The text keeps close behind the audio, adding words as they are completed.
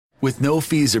With no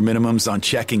fees or minimums on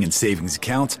checking and savings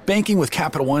accounts, banking with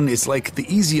Capital One is like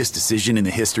the easiest decision in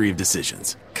the history of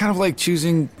decisions. Kind of like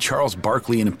choosing Charles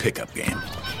Barkley in a pickup game.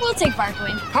 We'll take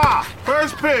Barkley. Ha!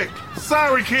 First pick.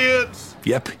 Sorry, kids.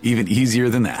 Yep, even easier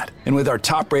than that. And with our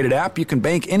top-rated app, you can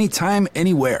bank anytime,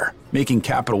 anywhere, making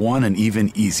Capital One an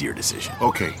even easier decision.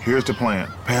 Okay, here's the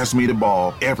plan. Pass me the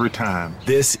ball every time.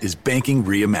 This is banking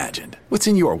reimagined. What's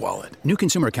in your wallet? New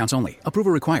consumer accounts only.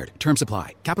 Approval required. Terms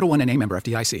apply. Capital One N.A. member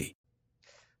FDIC.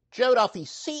 Joe Duffy,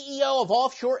 CEO of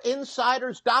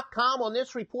OffshoreInsiders.com. On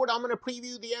this report, I'm going to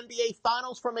preview the NBA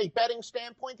Finals from a betting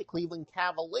standpoint, the Cleveland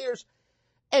Cavaliers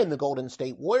and the Golden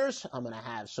State Warriors. I'm going to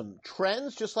have some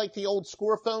trends, just like the old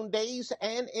score phone days.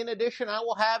 And in addition, I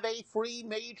will have a free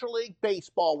Major League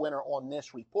Baseball winner on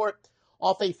this report.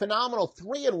 Off a phenomenal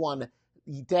 3-1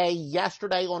 day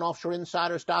yesterday on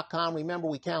OffshoreInsiders.com. Remember,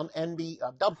 we count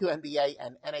WNBA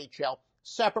and NHL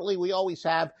separately. We always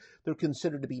have. They're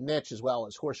considered to be niche as well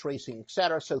as horse racing,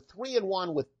 etc. So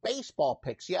 3-1 with baseball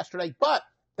picks yesterday, but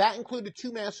that included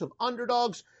two massive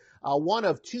underdogs. One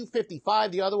of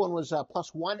 255, the other one was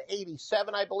plus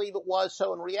 187, I believe it was.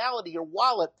 So in reality, your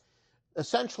wallet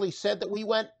essentially said that we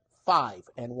went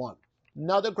 5-1.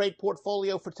 Another great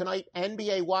portfolio for tonight.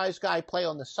 NBA Wise Guy play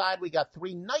on the side. We got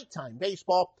 3 nighttime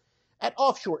baseball at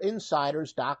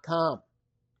OffshoreInsiders.com.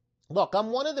 Look, I'm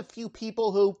one of the few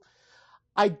people who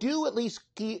I do at least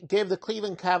give the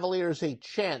Cleveland Cavaliers a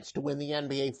chance to win the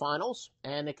NBA Finals,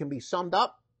 and it can be summed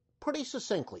up pretty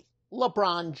succinctly.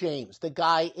 LeBron James, the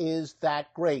guy is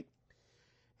that great.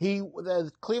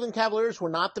 The Cleveland Cavaliers were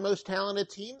not the most talented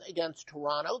team against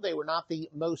Toronto. They were not the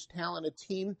most talented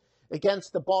team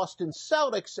against the Boston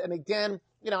Celtics. And again,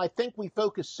 I think we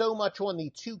focus so much on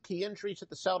the 2 key injuries that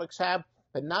the Celtics have,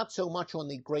 but not so much on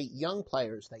the great young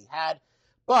players they had.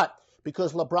 But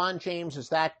because LeBron James is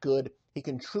that good, he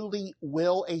can truly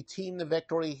will a team to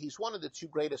victory. He's one of the 2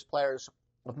 greatest players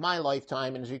of my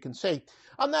lifetime, and as you can see,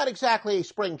 I'm not exactly a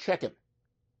spring chicken.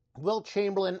 Wilt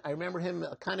Chamberlain, I remember him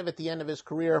kind of at the end of his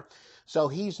career, so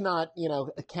he's not,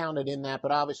 counted in that,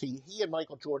 but obviously he and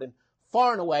Michael Jordan,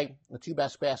 far and away, the 2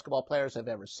 best basketball players I've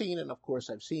ever seen, and of course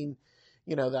I've seen,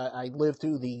 that I lived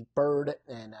through the Bird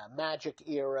and Magic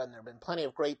era, and there have been plenty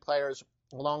of great players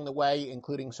along the way,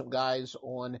 including some guys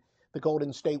on the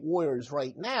Golden State Warriors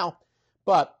right now.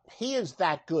 But he is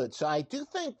that good. So I do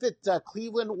think that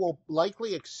Cleveland will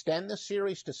likely extend the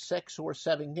series to 6 or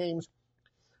 7 games.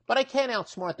 But I can't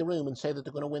outsmart the room and say that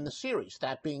they're going to win the series.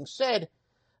 That being said,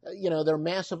 they're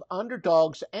massive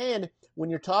underdogs. And when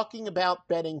you're talking about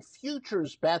betting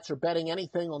futures bets or betting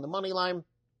anything on the money line,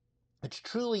 it's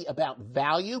truly about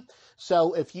value.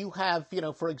 So if you have,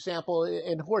 for example,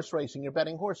 in horse racing, you're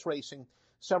betting horse racing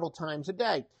several times a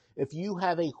day. If you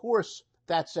have a horse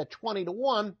that's at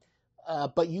 20-1,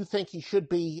 but you think he should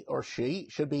be, or she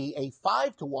should be, a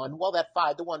 5-1, well, that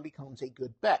 5-1 becomes a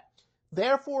good bet.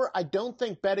 Therefore, I don't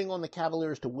think betting on the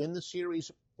Cavaliers to win the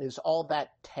series is all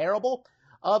that terrible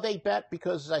of a bet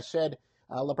because, as I said,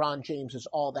 LeBron James is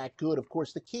all that good. Of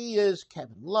course, the key is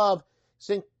Kevin Love,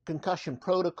 concussion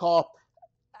protocol.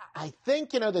 I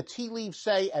think, the tea leaves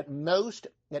say at most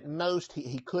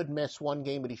he could miss 1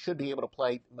 game, but he should be able to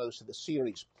play most of the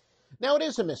series. Now, it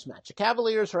is a mismatch. The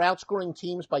Cavaliers are outscoring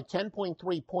teams by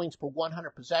 10.3 points per 100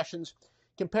 possessions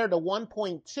compared to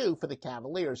 1.2 for the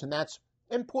Cavaliers, and that's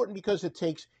important because it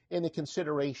takes into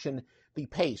consideration the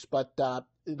pace. But the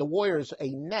Warriors,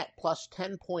 a net plus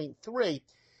 10.3,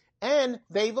 and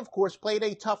they've, of course, played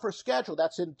a tougher schedule.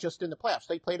 That's just in the playoffs.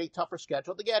 They played a tougher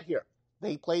schedule to get here.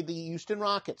 They played the Houston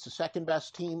Rockets, the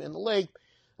second-best team in the league,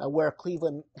 where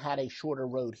Cleveland had a shorter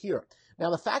road here. Now,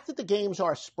 the fact that the games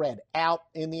are spread out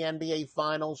in the NBA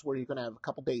Finals, where you're going to have a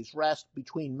couple days rest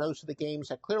between most of the games,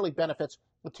 that clearly benefits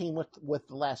the team with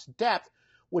less depth,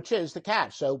 which is the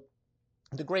Cavs. So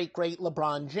the great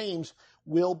LeBron James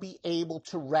will be able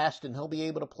to rest, and he'll be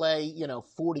able to play,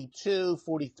 42,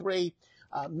 43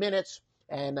 minutes.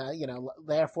 And,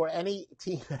 therefore, any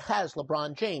team that has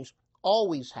LeBron James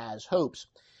always has hopes.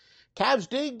 Cavs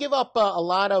did give up a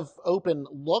lot of open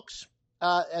looks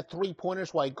at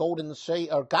 3-pointers, while Golden State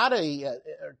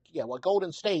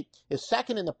is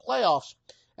second in the playoffs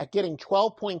at getting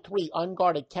 12.3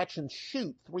 unguarded catch and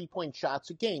shoot 3-point shots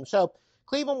a game. So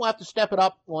Cleveland will have to step it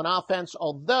up on offense,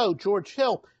 although George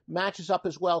Hill matches up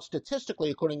as well statistically,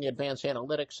 according to advanced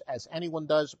analytics, as anyone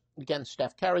does against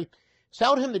Steph Curry. It's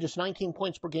held him to just 19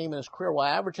 points per game in his career while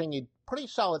averaging a pretty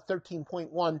solid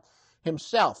 13.1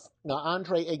 himself. Now,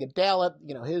 Andre Iguodala,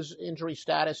 his injury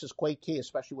status is quite key,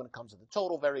 especially when it comes to the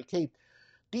total, very key.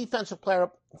 Defensive player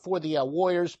for the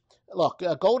Warriors. Look,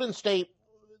 Golden State,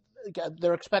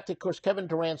 they're expected, of course, Kevin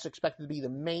Durant's expected to be the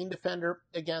main defender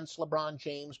against LeBron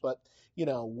James, but,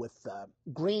 with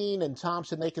Green and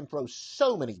Thompson, they can throw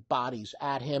so many bodies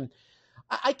at him.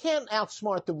 I can't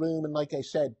outsmart the room, and like I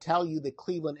said, tell you that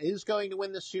Cleveland is going to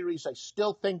win this series. I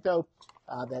still think, though,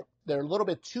 that they're a little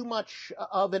bit too much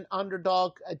of an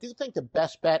underdog. I do think the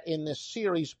best bet in this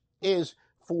series is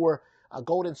for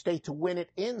Golden State to win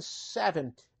it in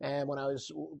 7. And when I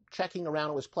was checking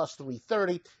around, it was plus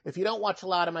 330. If you don't watch a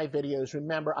lot of my videos,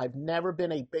 remember, I've never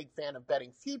been a big fan of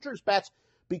betting futures bets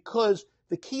because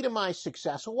the key to my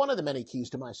success, or one of the many keys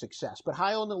to my success, but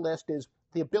high on the list is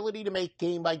the ability to make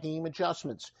game-by-game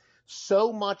adjustments.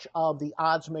 So much of the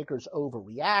odds makers'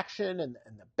 overreaction and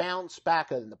the bounce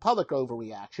back and the public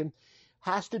overreaction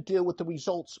has to do with the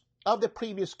results of the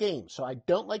previous game. So I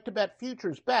don't like to bet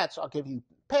futures bets. I'll give you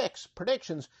picks,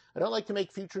 predictions. I don't like to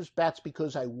make futures bets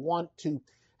because I want to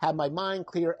have my mind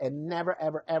clear and never,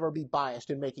 ever, ever be biased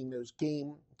in making those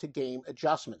game-to-game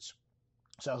adjustments.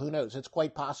 So who knows? It's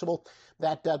quite possible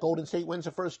that Golden State wins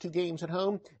the first 2 games at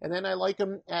home, and then I like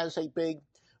them as a big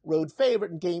road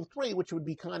favorite in Game 3, which would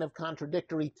be kind of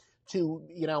contradictory to,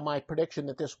 my prediction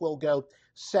that this will go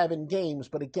 7 games.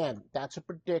 But again, that's a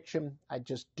prediction. I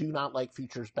just do not like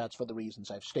futures bets for the reasons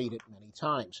I've stated many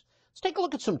times. Let's take a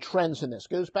look at some trends in this.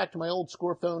 Goes back to my old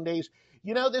score phone days.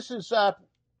 This is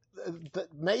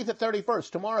May the 31st.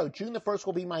 Tomorrow, June the 1st,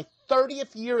 will be my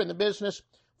 30th year in the business.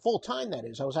 Full-time, that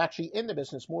is. I was actually in the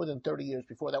business more than 30 years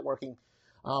before that, working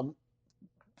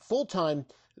full-time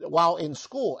while in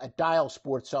school at Dial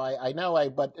Sports. So I know,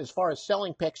 but as far as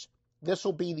selling picks, this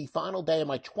will be the final day of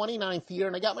my 29th year,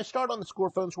 and I got my start on the score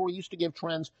phones where we used to give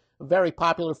trends, a very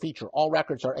popular feature. All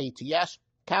records are ATS.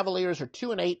 Cavaliers are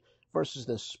 2-8 versus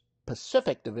the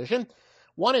Pacific Division,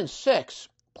 1-6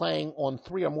 playing on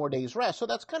 3 or more days rest. So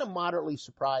that's kind of moderately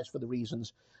surprised for the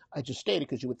reasons I just stated,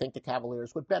 because you would think the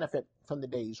Cavaliers would benefit from the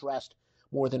day's rest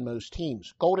more than most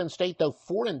teams. Golden State, though,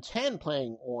 4-10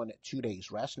 playing on 2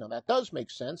 days rest. Now, that does make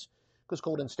sense because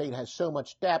Golden State has so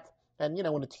much depth. And,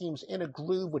 when a team's in a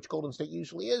groove, which Golden State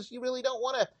usually is, you really don't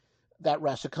want that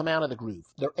rest to come out of the groove.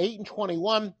 They're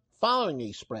 8-21 following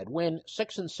a spread win,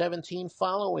 6-17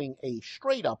 following a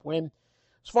straight-up win.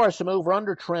 As far as some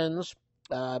over-under trends,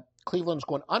 Cleveland's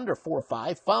going under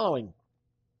 4-5 following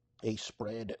a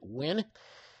spread win.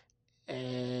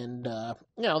 And,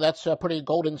 that's pretty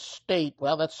Golden State.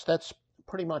 Well, that's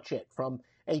pretty much it from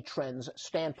a trends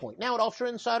standpoint. Now, at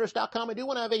OffshoreInsiders.com, I do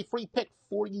want to have a free pick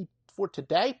for you for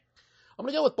today. I'm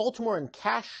going to go with Baltimore and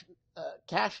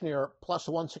Cashner plus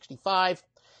 165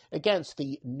 against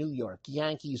the New York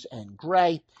Yankees and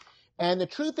Gray. And the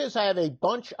truth is, I have a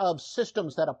bunch of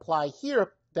systems that apply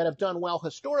here that have done well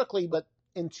historically, but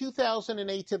in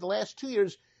 2008 to the last 2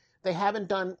 years, they haven't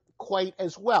done quite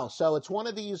as well. So it's one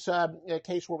of these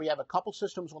cases where we have a couple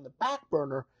systems on the back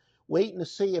burner waiting to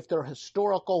see if their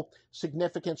historical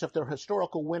significance, if their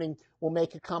historical winning will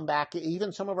make a comeback.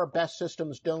 Even some of our best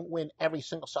systems don't win every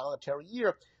single solitary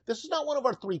year. This is not one of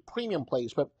our 3 premium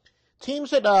plays, but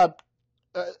teams that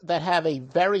have a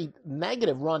very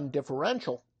negative run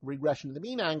differential, regression to the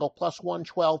mean angle, plus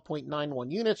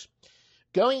 112.91 units.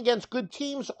 Going against good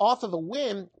teams off of a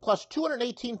win, plus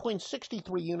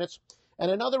 218.63 units.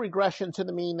 And another regression to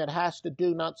the mean that has to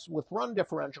do not with run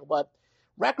differential, but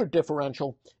record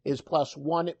differential is plus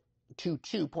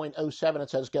 122.07. It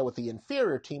says go with the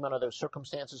inferior team under those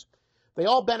circumstances. They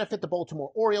all benefit the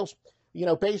Baltimore Orioles,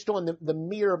 based on the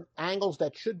mere angles.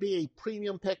 That should be a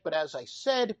premium pick, but as I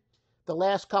said, the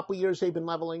last couple years they've been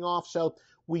leveling off. So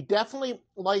we definitely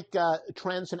like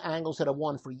trends and angles that have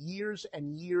won for years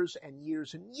and years and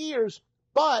years and years,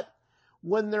 but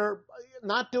when they're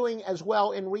not doing as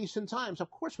well in recent times,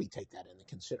 of course we take that into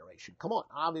consideration. Come on,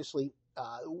 obviously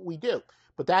we do.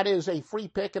 But that is a free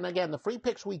pick, and again, the free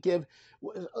picks we give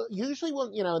usually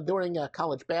during a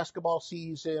college basketball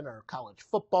season or college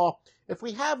football. If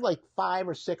we have like 5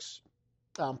 or 6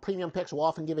 premium picks, we'll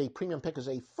often give a premium pick as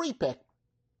a free pick.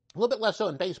 A little bit less so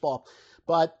in baseball,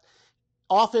 but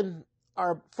often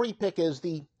our free pick is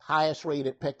the highest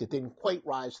rated pick that didn't quite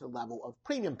rise to the level of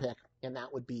premium pick, and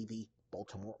that would be the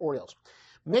Baltimore Orioles.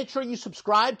 Make sure you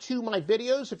subscribe to my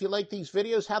videos. If you like these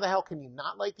videos, how the hell can you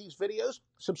not like these videos?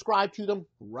 Subscribe to them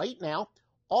right now.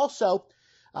 Also,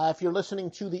 if you're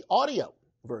listening to the audio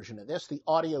version of this, the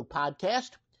audio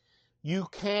podcast, you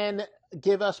can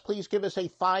please give us a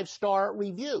 5-star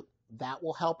review. That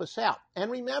will help us out.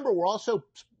 And remember, we're also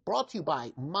brought to you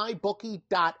by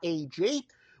mybookie.ag,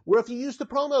 where if you use the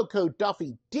promo code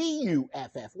Duffy,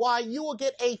 D-U-F-F-Y, you will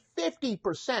get a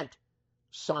 50%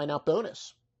 sign-up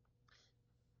bonus.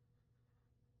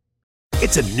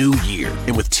 It's a new year,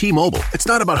 and with T-Mobile, it's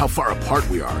not about how far apart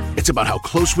we are. It's about how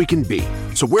close we can be.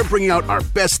 So we're bringing out our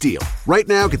best deal. Right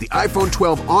now, get the iPhone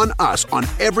 12 on us on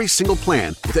every single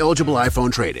plan with eligible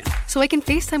iPhone trade-in. So I can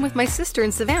FaceTime with my sister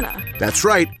in Savannah. That's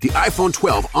right, the iPhone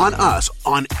 12 on us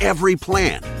on every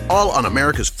plan. All on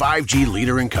America's 5G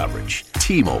leader in coverage.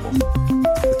 T-Mobile.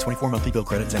 With 24 monthly bill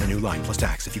credits and a new line plus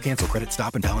tax. If you cancel, credit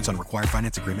stop and balance on required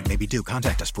finance agreement may be due.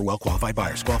 Contact us for well-qualified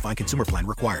buyers. Qualifying consumer plan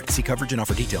required. See coverage and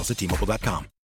offer details at T-Mobile.com.